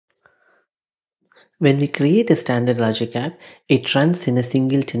When we create a standard logic app, it runs in a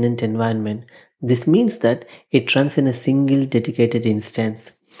single tenant environment. This means that it runs in a single dedicated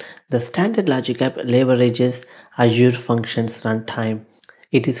instance. The standard logic app leverages Azure Functions runtime.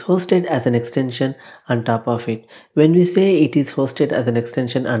 It is hosted as an extension on top of it. When we say it is hosted as an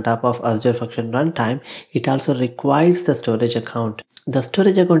extension on top of Azure Function runtime, it also requires the storage account. The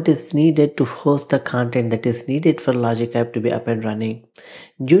storage account is needed to host the content that is needed for Logic App to be up and running.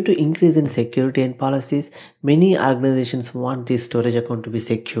 Due to increase in security and policies, many organizations want this storage account to be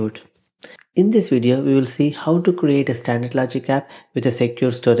secured. In this video, we will see how to create a standard Logic app with a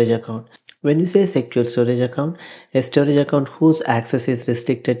secure storage account. When you say secure storage account, a storage account whose access is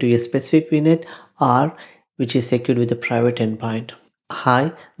restricted to a specific VNet or which is secured with a private endpoint.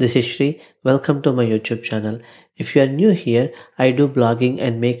 Hi, this is Shri. Welcome to my YouTube channel. If you are new here, I do blogging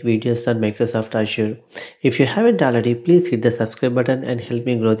and make videos on Microsoft Azure. If you haven't already, please hit the subscribe button and help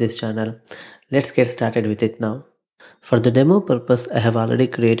me grow this channel. Let's get started with it now. For the demo purpose, I have already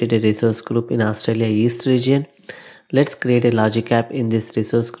created a resource group in Australia East region. Let's create a logic app in this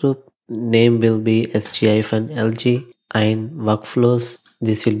resource group. Name will be SG-LG and workflows.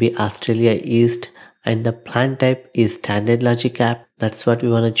 This will be Australia East and the plan type is standard logic app. That's what we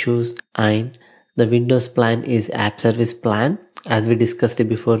want to choose. And the Windows plan is app service plan. As we discussed it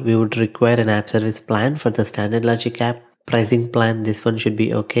before, we would require an app service plan for the standard logic app. Pricing plan, this one should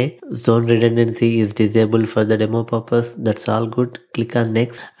be okay. Zone redundancy is disabled for the demo purpose. That's all good. Click on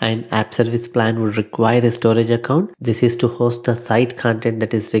next. And app service plan would require a storage account. This is to host the site content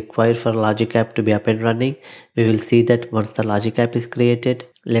that is required for logic app to be up and running. We will see that once the logic app is created.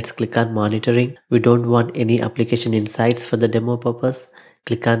 Let's click on monitoring. We don't want any application insights for the demo purpose.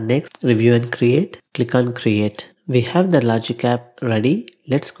 Click on next, review and create. Click on create. We have the logic app ready.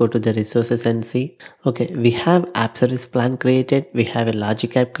 Let's go to the resources and see. Okay, we have app service plan created. We have a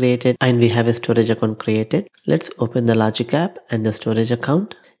logic app created and we have a storage account created. Let's open the logic app and the storage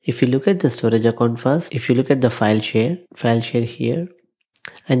account. If you look at the storage account first, if you look at the file share here.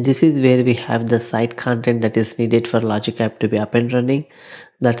 And this is where we have the site content that is needed for logic app to be up and running.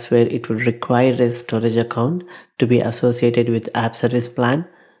 That's where it would require a storage account to be associated with app service plan.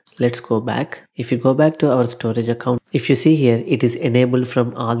 Let's go back. If you go back to our storage account, if you see here, it is enabled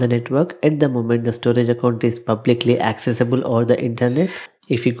from all the network. At the moment, the storage account is publicly accessible over the internet.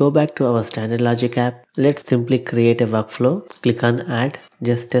 If you go back to our standard logic app, let's simply create a workflow. Click on add,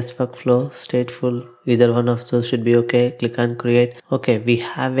 just test workflow, stateful. Either one of those should be okay. Click on create. Okay, we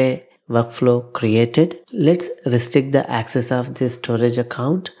have a workflow created. Let's restrict the access of this storage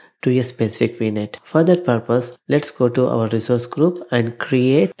account to a specific VNet. For that purpose, let's go to our resource group and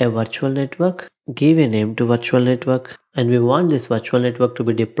create a virtual network. Give a name to virtual network and we want this virtual network to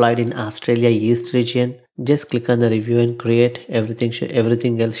be deployed in Australia East region. Just click on the review and create.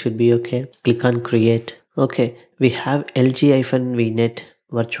 Everything else should be okay. Click on create. Okay, we have LG-VNet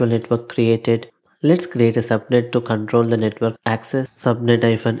virtual network created. Let's create a subnet to control the network access.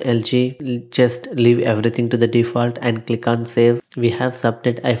 Subnet-LG. Just leave everything to the default and click on save. We have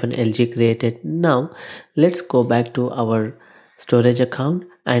subnet-LG created. Now let's go back to our storage account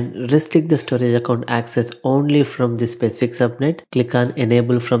and restrict the storage account access only from the specific subnet. Click on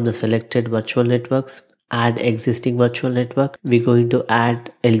enable from the selected virtual networks. Add existing virtual network. We're going to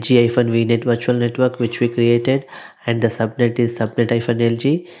add LG-VNet virtual network which we created and the subnet is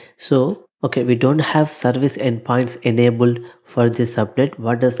subnet-LG. So okay, we don't have service endpoints enabled for this subnet.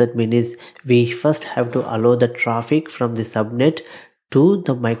 What does that mean is we first have to allow the traffic from the subnet to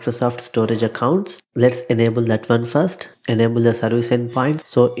the Microsoft storage accounts. Let's enable that one first. Enable the service endpoint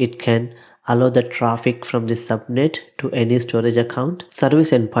so it can allow the traffic from the subnet to any storage account.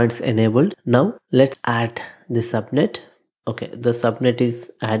 Service endpoints enabled. Now let's add the subnet. Okay, the subnet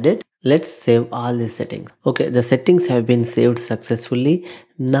is added. Let's save all the settings. Okay, the settings have been saved successfully.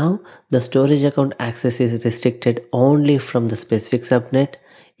 Now the storage account access is restricted only from the specific subnet.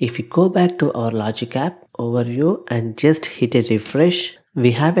 If we go back to our logic app overview and just hit a refresh,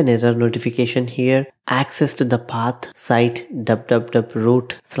 we have an error notification here. Access to the path site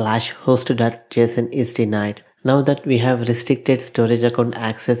www.root/host.json is denied. Now that we have restricted storage account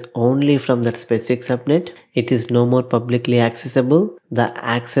access only from that specific subnet, it is no more publicly accessible. The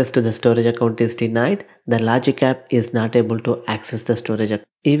access to the storage account is denied. The logic app is not able to access the storage account.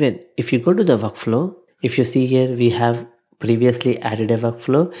 Even if you go to the workflow, if you see here, we have previously added a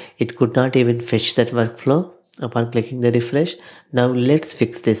workflow. It could not even fetch that workflow upon clicking the refresh. Now let's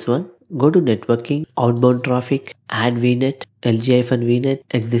fix this one. Go to networking, outbound traffic, add VNet, LG-VNet,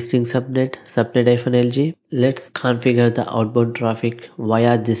 existing subnet, subnet-LG. Let's configure the outbound traffic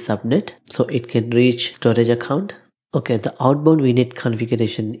via this subnet so it can reach storage account. Okay, the outbound VNet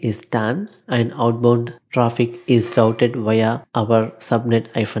configuration is done and outbound traffic is routed via our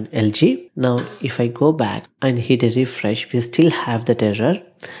subnet-LG. Now, if I go back and hit a refresh, we still have that error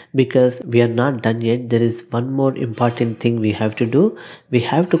because we are not done yet. There is one more important thing we have to do. We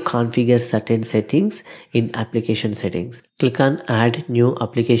have to configure certain settings in application settings. Click on add new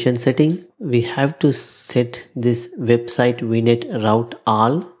application setting. We have to set this website VNet route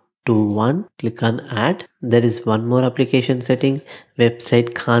all to 1. Click on add. There is one more application setting,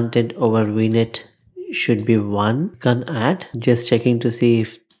 website content over VNet should be 1. Click on add. Just checking to see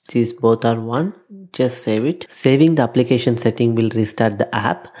if these both are 1. Just save it. Saving the application setting will restart the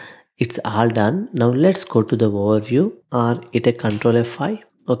app. It's all done. Now let's go to the overview or hit a control F5.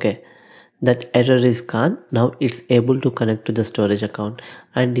 Okay, that error is gone. Now it's able to connect to the storage account.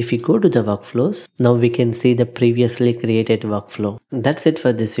 And if we go to the workflows, now we can see the previously created workflow. That's it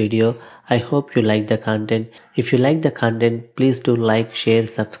for this video. I hope you like the content. If you like the content, please do like, share,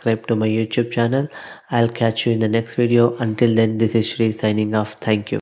 subscribe to my YouTube channel. I'll catch you in the next video. Until then, this is Shri signing off. Thank you.